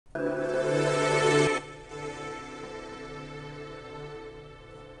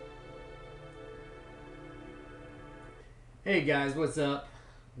Hey guys, what's up?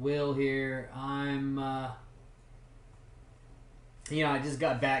 Will here. I just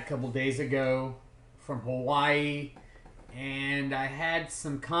got back a couple days ago from Hawaii, and I had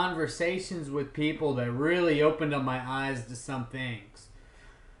some conversations with people that really opened up my eyes to some things.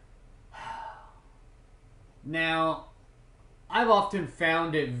 Now, I've often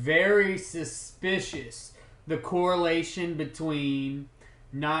found it very suspicious, the correlation between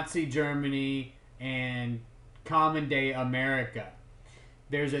Nazi Germany and common day America.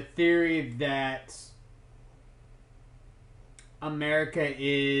 There's a theory that America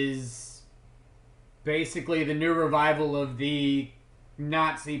is basically the new revival of the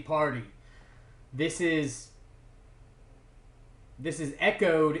Nazi Party. This is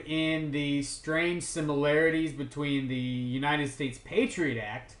echoed in the strange similarities between the United States Patriot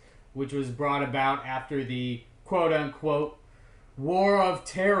Act, which was brought about after the quote-unquote War of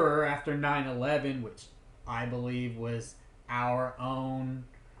Terror after 9/11, which I believe was our own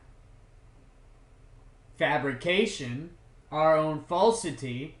fabrication, our own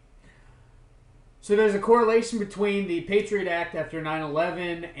falsity. So there's a correlation between the Patriot Act after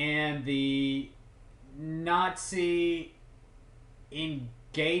 9/11 and the Nazi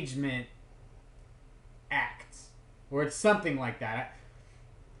Engagement Act, or it's something like that.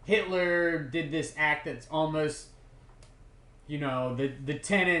 Hitler did this act that's almost, the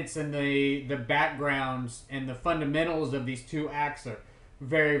tenets and the backgrounds and the fundamentals of these two acts are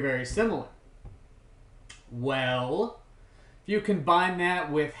very, very similar. Well, if you combine that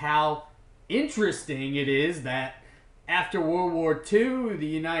with how interesting it is that after World War II, the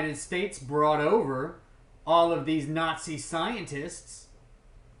United States brought over all of these Nazi scientists.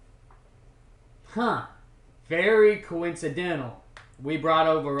 Very coincidental. We brought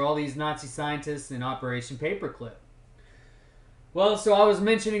over all these Nazi scientists in Operation Paperclip. Well, so I was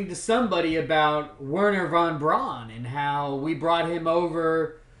mentioning to somebody about Werner von Braun and how we brought him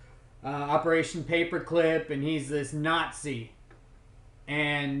over Operation Paperclip, and he's this Nazi.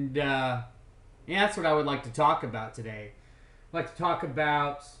 And that's what I would like to talk about today. I'd like to talk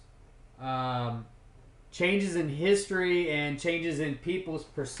about changes in history and changes in people's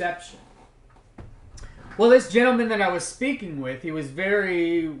perception. Well, this gentleman that I was speaking with, he was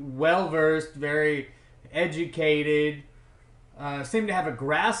very well-versed, very educated, seemed to have a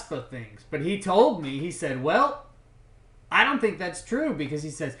grasp of things. But he told me, he said, well, I don't think that's true, because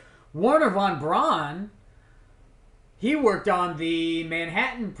he says, Werner von Braun, he worked on the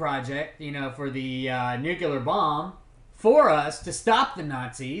Manhattan Project, for the nuclear bomb for us to stop the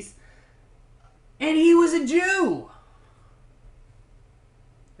Nazis, and he was a Jew.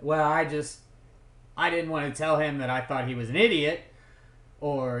 Well, I didn't want to tell him that I thought he was an idiot,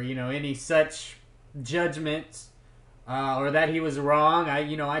 or, any such judgments, or that he was wrong.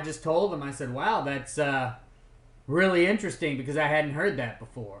 I just told him, I said, wow, that's really interesting, because I hadn't heard that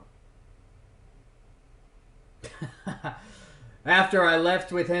before. After I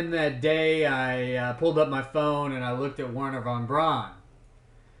left with him that day, I pulled up my phone and I looked at Werner von Braun.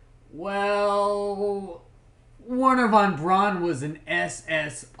 Well, Werner von Braun was an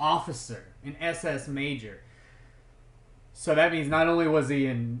SS officer, an SS major. So that means not only was he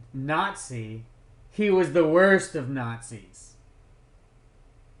a Nazi, he was the worst of Nazis.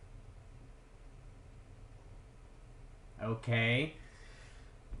 Okay.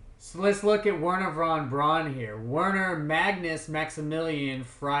 So let's look at Werner von Braun here. Werner Magnus Maximilian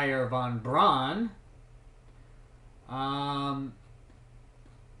Friar von Braun.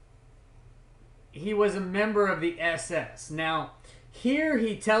 He was a member of the SS. Now, here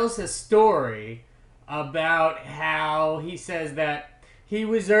he tells a story about how he says that he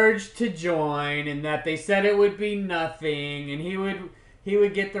was urged to join and that they said it would be nothing, and he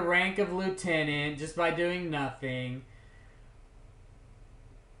would get the rank of lieutenant just by doing nothing.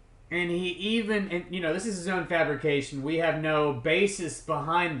 And he even, this is his own fabrication. We have no basis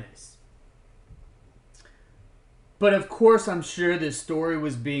behind this. But of course, I'm sure this story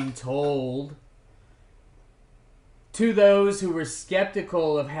was being told to those who were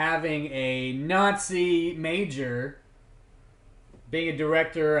skeptical of having a Nazi major being a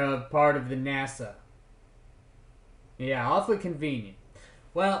director of part of the NASA. Yeah, awfully convenient.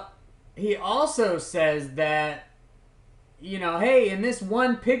 Well, he also says that, hey, in this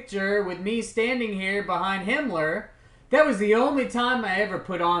one picture with me standing here behind Himmler, that was the only time I ever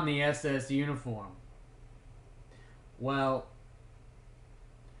put on the SS uniform. Well,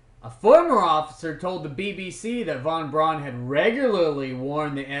 a former officer told the BBC that von Braun had regularly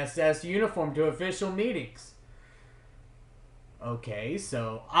worn the SS uniform to official meetings. Okay,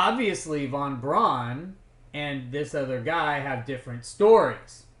 so obviously von Braun and this other guy have different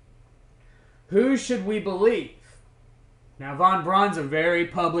stories. Who should we believe? Now, von Braun's a very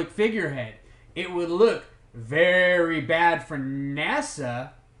public figurehead. It would look very bad for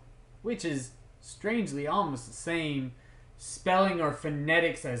NASA, which is strangely almost the same spelling or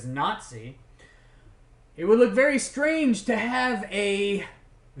phonetics as Nazi. It would look very strange to have a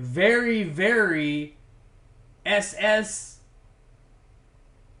very, very SS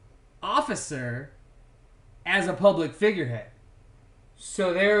officer as a public figurehead.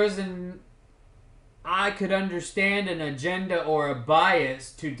 So there is I could understand an agenda or a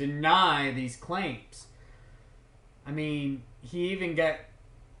bias to deny these claims. I mean, he even got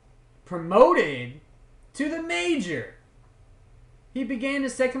promoted to the major. He began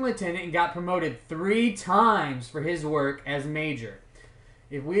as second lieutenant and got promoted 3 times for his work as major.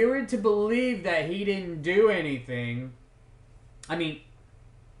 If we were to believe that he didn't do anything, I mean,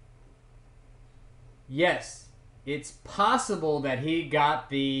 yes, it's possible that he got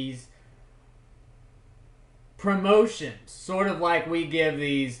these promotions, sort of like we give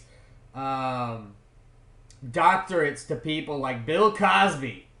these doctorates to people like Bill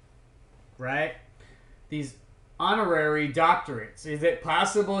Cosby, right? These honorary doctorates. Is it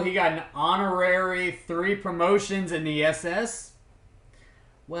possible he got an honorary 3 promotions in the SS?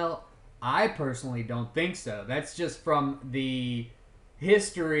 Well, I personally don't think so. That's just from the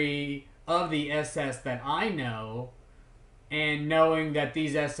history of the SS that I know, and knowing that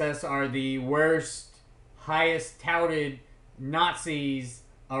these SS are the worst, highest touted Nazis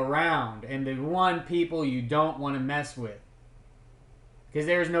around, and the one people you don't want to mess with. Because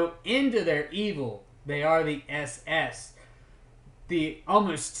there's no end to their evil. They are the SS, the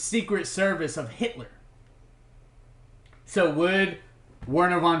almost secret service of Hitler. So would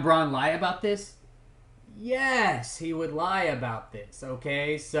Werner von Braun lie about this? Yes, he would lie about this,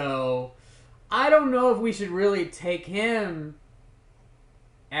 okay? So I don't know if we should really take him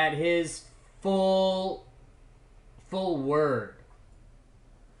at his full word.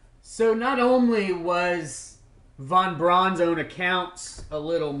 So not only was von Braun's own accounts a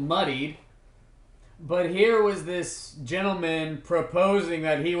little muddied, but here was this gentleman proposing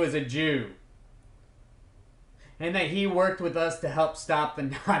that he was a Jew and that he worked with us to help stop the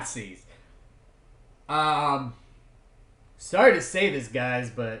Nazis. Sorry to say this, guys,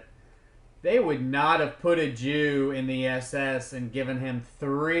 but they would not have put a Jew in the SS and given him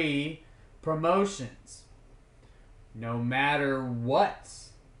 3 promotions, no matter what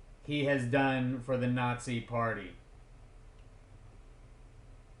he has done for the Nazi Party.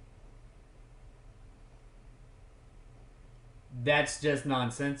 That's just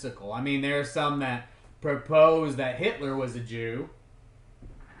nonsensical. I mean, there are some that propose that Hitler was a Jew,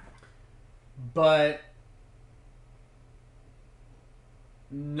 but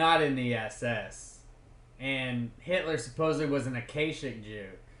not in the SS. And Hitler supposedly was an Akashic Jew.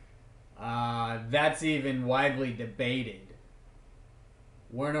 That's even widely debated.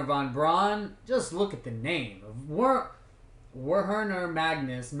 Werner von Braun, just look at the name. Werner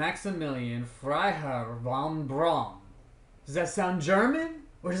Magnus Maximilian Freiherr von Braun. Does that sound German?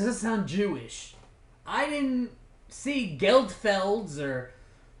 Or does that sound Jewish? I didn't see Geldfelds or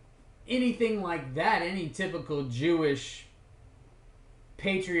anything like that, any typical Jewish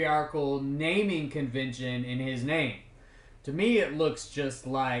patriarchal naming convention in his name. To me, it looks just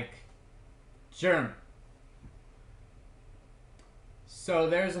like German. So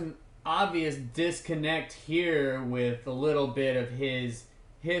there's an obvious disconnect here with a little bit of his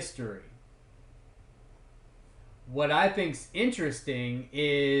history. What I think's interesting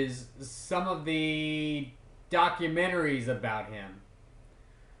is some of the documentaries about him.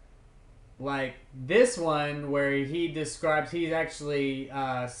 Like this one where he describes, he's actually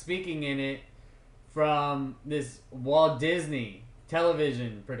speaking in it from this Walt Disney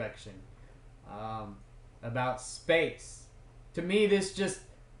television production about space. To me, this just,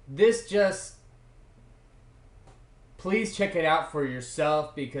 please check it out for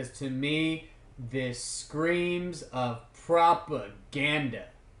yourself, because to me, this screams of propaganda.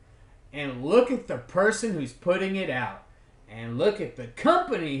 And look at the person who's putting it out. And look at the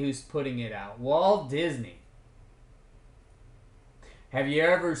company who's putting it out. Walt Disney. Have you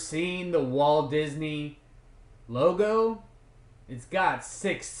ever seen the Walt Disney logo? It's got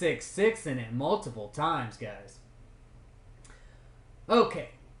 666 in it multiple times, guys. Okay.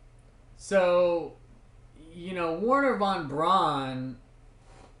 So, you know, Werner von Braun,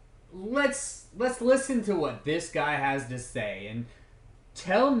 let's listen to what this guy has to say and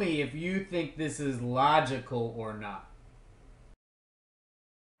tell me if you think this is logical or not.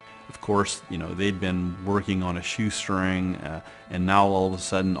 Of course, you know, they'd been working on a shoestring, and now all of a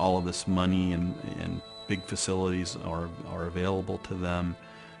sudden all of this money and big facilities are available to them.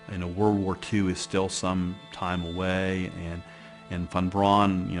 World War II is still some time away, and von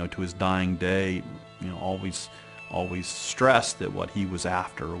Braun, to his dying day, always stressed that what he was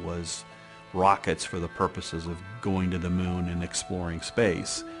after was rockets for the purposes of going to the moon and exploring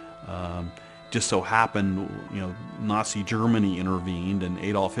space. Just so happened, Nazi Germany intervened and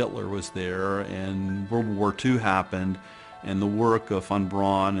Adolf Hitler was there, and World War II happened, and the work of von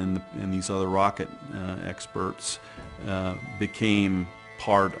Braun and these other rocket experts became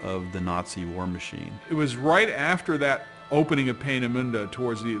part of the Nazi war machine. It was right after that opening of Peenemünde,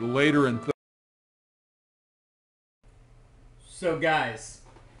 towards the later and So guys,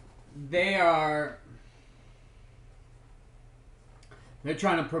 they're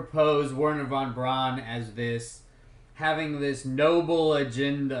trying to propose Wernher von Braun as having this noble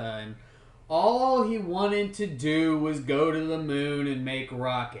agenda, and all he wanted to do was go to the moon and make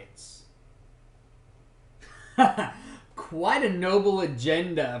rockets. Quite a noble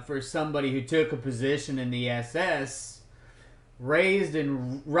agenda for somebody who took a position in the SS, rose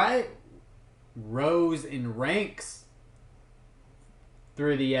in ranks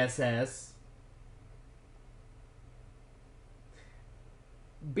through the SS.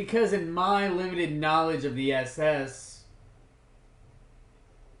 Because in my limited knowledge of the SS,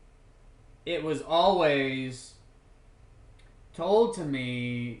 it was always told to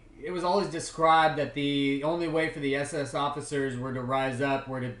me, it was always described that the only way for the SS officers were to rise up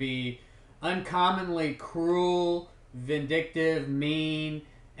were to be uncommonly cruel, vindictive, mean,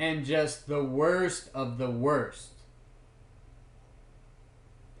 and just the worst of the worst.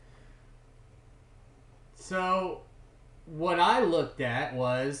 So what I looked at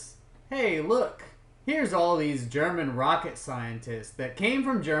was, hey, look, here's all these German rocket scientists that came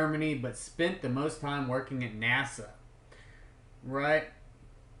from Germany but spent the most time working at NASA, right?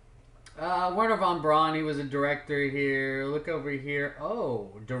 Wernher von Braun, he was a director here. Look over here. Oh,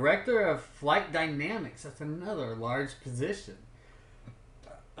 director of flight dynamics. That's another large position.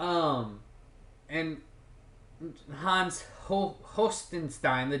 And Hans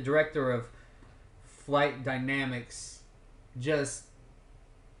Hostenstein, the director of flight dynamics, just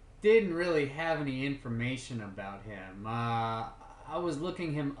didn't really have any information about him. I was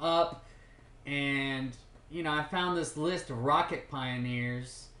looking him up, and I found this list of rocket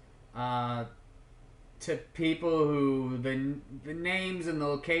pioneers, to people who the names and the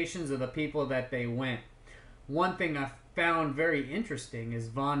locations of the people that they went. One thing I found very interesting is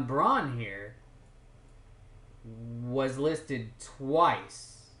von Braun here was listed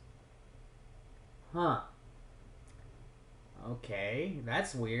twice. Huh. Okay,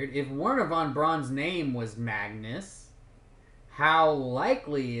 that's weird. If Wernher von Braun's name was Magnus, how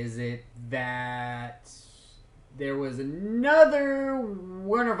likely is it that there was another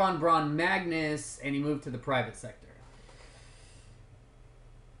Wernher von Braun Magnus and he moved to the private sector?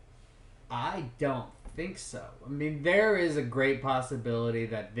 I don't think so. I mean, there is a great possibility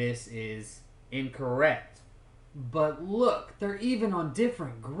that this is incorrect. But look, they're even on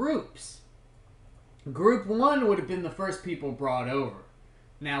different groups. Group 1 would have been the first people brought over.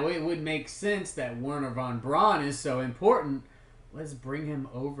 Now, it would make sense that Wernher von Braun is so important. Let's bring him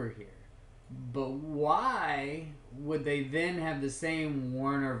over here. But why would they then have the same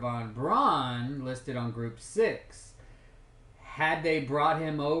Wernher von Braun listed on Group 6? Had they brought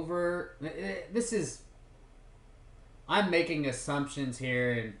him over... I'm making assumptions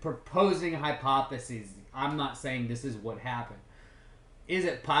here and proposing hypotheses. I'm not saying this is what happened. Is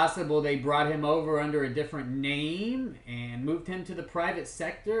it possible they brought him over under a different name and moved him to the private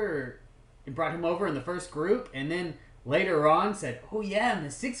sector, or brought him over in the first group and then later on said, oh yeah, in the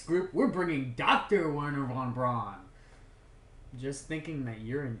 6th group, we're bringing Dr. Wernher von Braun? Just thinking that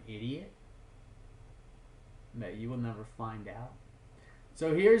you're an idiot, that you will never find out.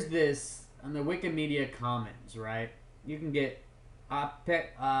 So here's this on the Wikimedia Commons, right? You can get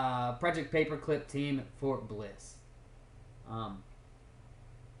Project Paperclip team at Fort Bliss.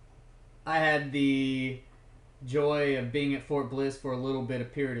 I had the joy of being at Fort Bliss for a little bit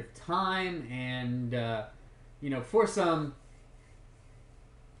of period of time, and for some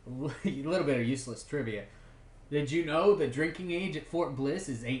little bit of useless trivia. Did you know the drinking age at Fort Bliss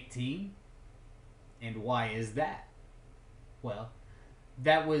is 18? And why is that? Well,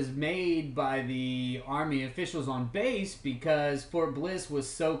 that was made by the Army officials on base because Fort Bliss was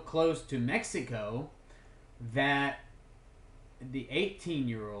so close to Mexico that the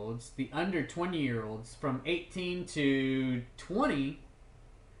 18-year-olds, the under 20-year-olds, from 18 to 20,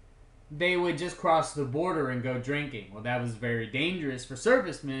 they would just cross the border and go drinking. Well, that was very dangerous for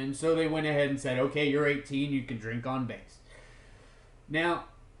servicemen, so they went ahead and said, okay, you're 18, you can drink on base. Now,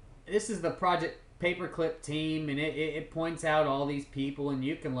 this is the Project paperclip team, and it points out all these people, and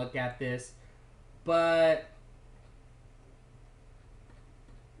you can look at this. But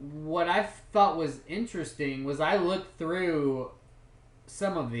what I thought was interesting was I looked through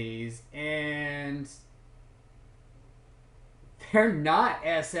some of these, and they're not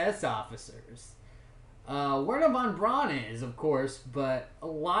SS officers. Werner von Braun is, of course, but a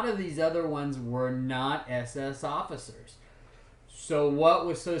lot of these other ones were not SS officers. So what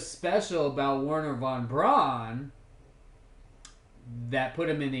was so special about Werner von Braun that put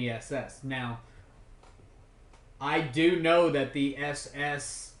him in the SS? Now, I do know that the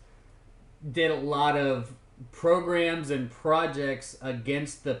SS did a lot of programs and projects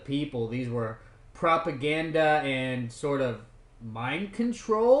against the people. These were propaganda and sort of mind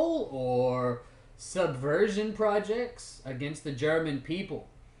control or subversion projects against the German people.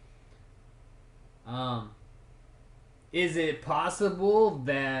 Is it possible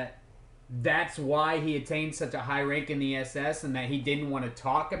that that's why he attained such a high rank in the SS and that he didn't want to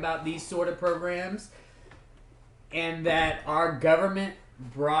talk about these sort of programs? And that our government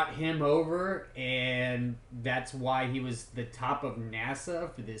brought him over, and that's why he was the top of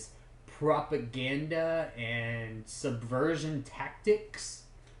NASA for this propaganda and subversion tactics?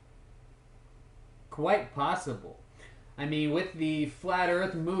 Quite possible. I mean, with the Flat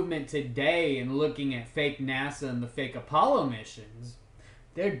Earth movement today and looking at fake NASA and the fake Apollo missions,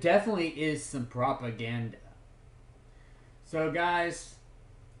 there definitely is some propaganda. So, guys,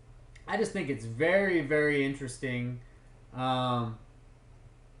 I just think it's very, very interesting.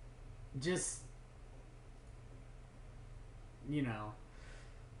 Just, you know,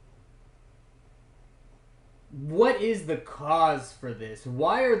 what is the cause for this?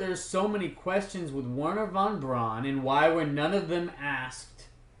 Why are there so many questions with Werner von Braun, and why were none of them asked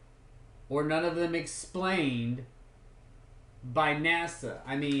or none of them explained by NASA?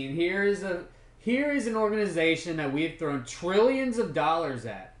 I mean, here is an organization that we've thrown trillions of dollars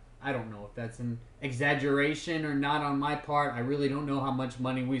at. I don't know if that's an exaggeration or not on my part. I really don't know how much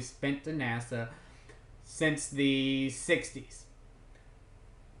money we've spent to NASA since the 60s.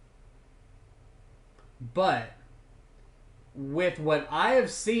 But with what I have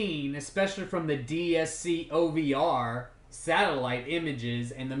seen, especially from the DSC OVR satellite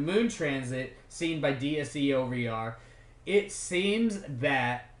images and the moon transit seen by DSC OVR, it seems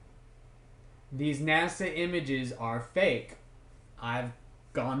that these NASA images are fake. I've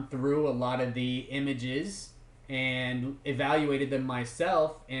gone through a lot of the images and evaluated them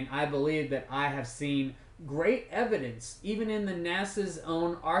myself, and I believe that I have seen great evidence, even in the NASA's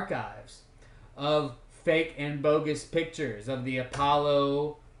own archives, of fake and bogus pictures of the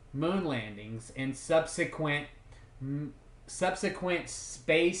Apollo moon landings and subsequent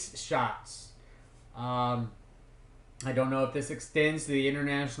space shots. I don't know if this extends to the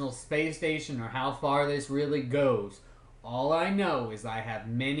International Space Station or how far this really goes. All I know is I have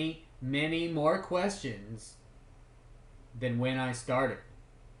many, many more questions than when I started.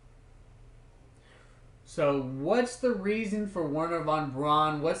 So what's the reason for Werner von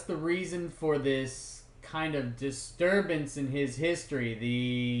Braun? What's the reason for this kind of disturbance in his history?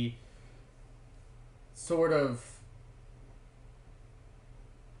 The sort of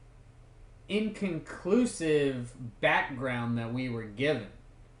inconclusive background that we were given.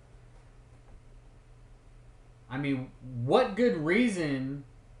 I mean, what good reason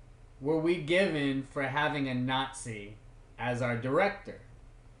were we given for having a Nazi as our director?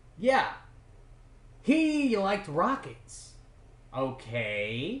 Yeah, he liked rockets.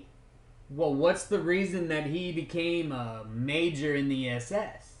 Okay. Well, what's the reason that he became a major in the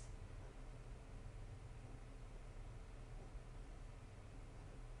SS?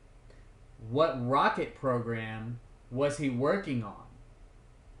 What rocket program was he working on?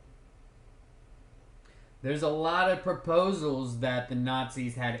 There's a lot of proposals that the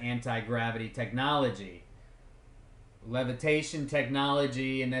Nazis had anti-gravity technology, levitation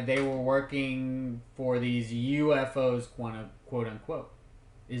technology, and that they were working for these UFOs, quote unquote.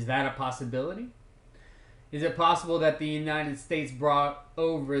 Is that a possibility? Is it possible that the United States brought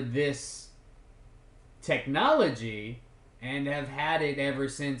over this technology and have had it ever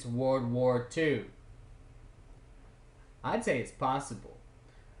since World War II? I'd say it's possible.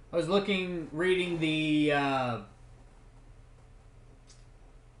 I was reading the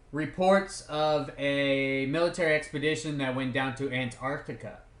reports of a military expedition that went down to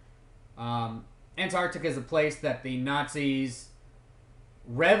Antarctica. Antarctica is a place that the Nazis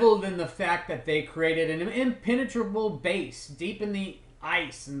reveled in the fact that they created an impenetrable base deep in the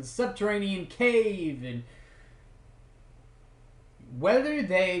ice and the subterranean cave, and whether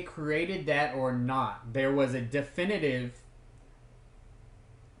they created that or not, there was a definitive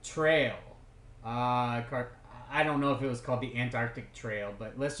trail I don't know if it was called the Antarctic Trail,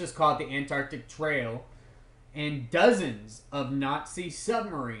 but let's just call it the Antarctic Trail. And dozens of Nazi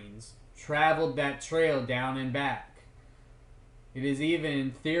submarines traveled that trail down and back. It is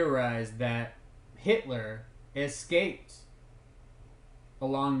even theorized that Hitler escaped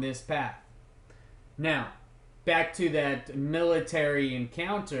along this path. Now, back to that military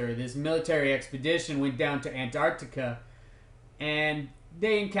encounter. This military expedition went down to Antarctica, and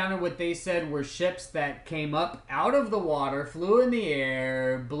they encountered what they said were ships that came up out of the water, flew in the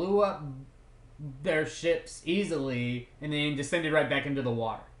air, blew up their ships easily, and then descended right back into the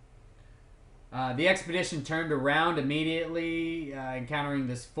water. The expedition turned around immediately, encountering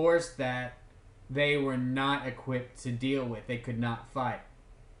this force that they were not equipped to deal with. They could not fight.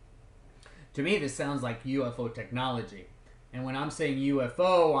 To me, this sounds like UFO technology. And when I'm saying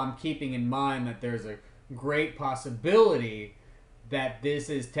UFO, I'm keeping in mind that there's a great possibility that this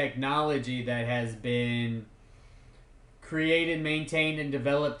is technology that has been created, maintained, and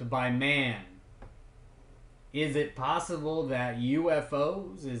developed by man. Is it possible that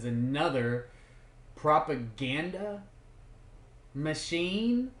UFOs is another propaganda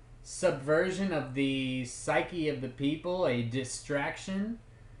machine, subversion of the psyche of the people, a distraction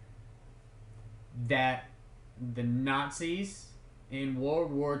that the Nazis in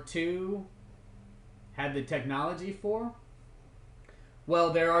World War II had the technology for?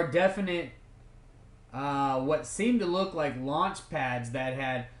 Well, there are definite what seemed to look like launch pads that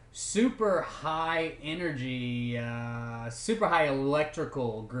had super high energy, super high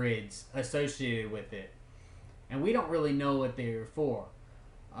electrical grids associated with it. And we don't really know what they're for.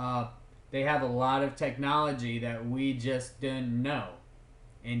 They have a lot of technology that we just didn't know.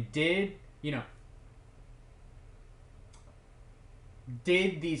 And did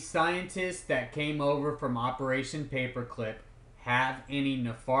the scientists that came over from Operation Paperclip have any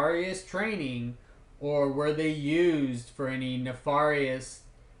nefarious training, or were they used for any nefarious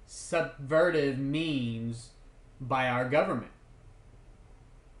subvertive means by our government?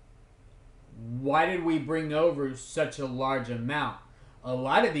 Why did we bring over such a large amount? A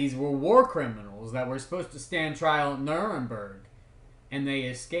lot of these were war criminals that were supposed to stand trial at Nuremberg, and they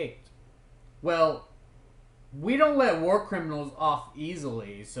escaped. Well, we don't let war criminals off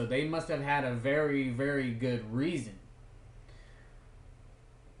easily, so they must have had a very, very good reason.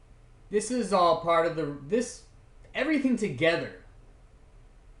 This is all part of everything together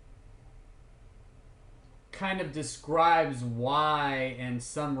kind of describes why and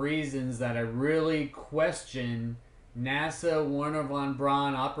some reasons that I really question NASA, Werner von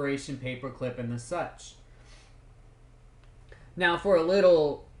Braun, Operation Paperclip, and the such. Now, for a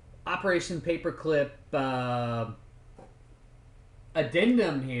little Operation Paperclip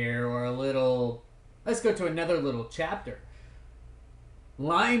addendum here, or let's go to another little chapter.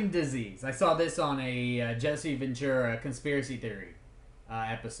 Lyme disease. I saw this on a Jesse Ventura conspiracy theory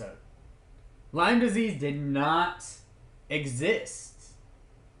episode. Lyme disease did not exist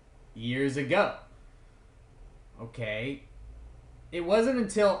years ago. Okay. It wasn't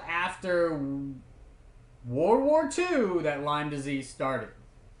until after World War II that Lyme disease started.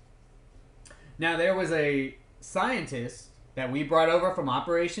 Now, there was a scientist that we brought over from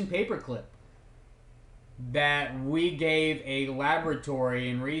Operation Paperclip that we gave a laboratory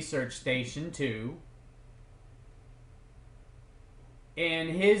and research station to. And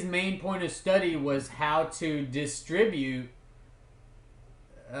his main point of study was how to distribute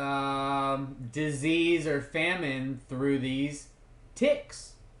disease or famine through these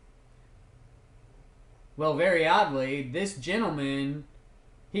ticks. Well, very oddly, this gentleman,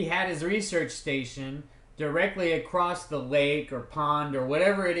 he had his research station directly across the lake or pond or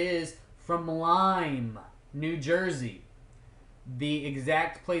whatever it is from Lyme, New Jersey, the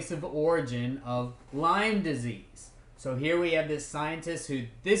exact place of origin of Lyme disease. So here we have this scientist who,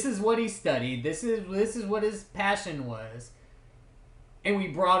 this is what he studied, this is what his passion was, and we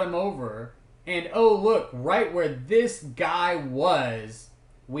brought him over, and oh look, right where this guy was,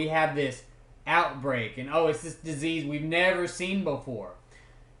 we have this outbreak, and oh, it's this disease we've never seen before.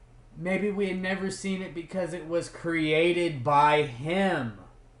 Maybe we had never seen it because it was created by him.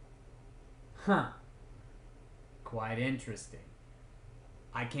 Huh. Quite interesting.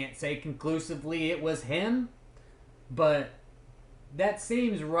 I can't say conclusively it was him, but that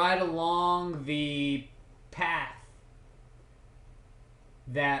seems right along the path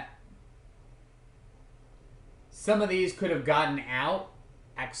that some of these could have gotten out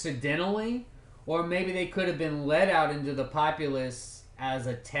accidentally, or maybe they could have been let out into the populace as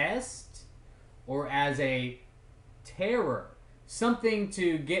a test or as a terror, something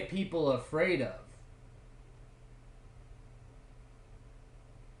to get people afraid of.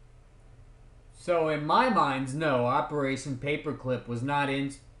 So in my mind, no, Operation Paperclip was not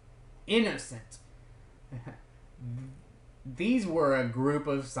innocent. These were a group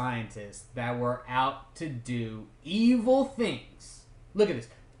of scientists that were out to do evil things. Look at this.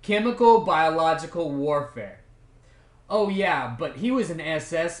 Chemical, biological warfare. Oh yeah, but he was an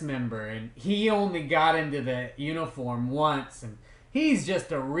SS member and he only got into the uniform once and he's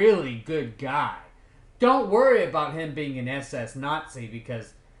just a really good guy. Don't worry about him being an SS Nazi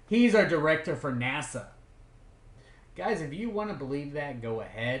because he's our director for NASA. Guys, if you want to believe that, go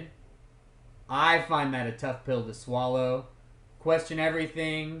ahead. I find that a tough pill to swallow. Question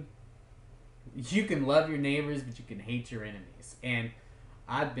everything. You can love your neighbors, but you can hate your enemies. And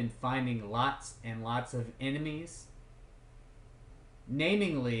I've been finding lots and lots of enemies.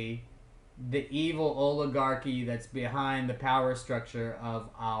 Namely, the evil oligarchy that's behind the power structure of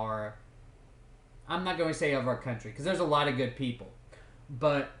our... I'm not going to say of our country, because there's a lot of good people.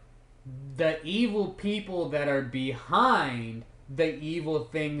 But the evil people that are behind the evil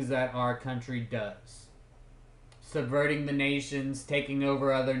things that our country does. Subverting the nations, taking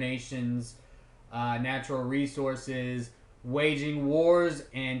over other nations, natural resources, waging wars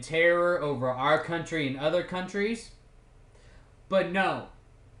and terror over our country and other countries. But no,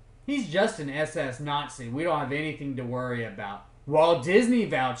 he's just an SS Nazi. We don't have anything to worry about. Walt Disney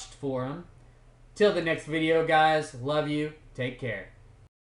vouched for him. Till the next video, guys. Love you. Take care.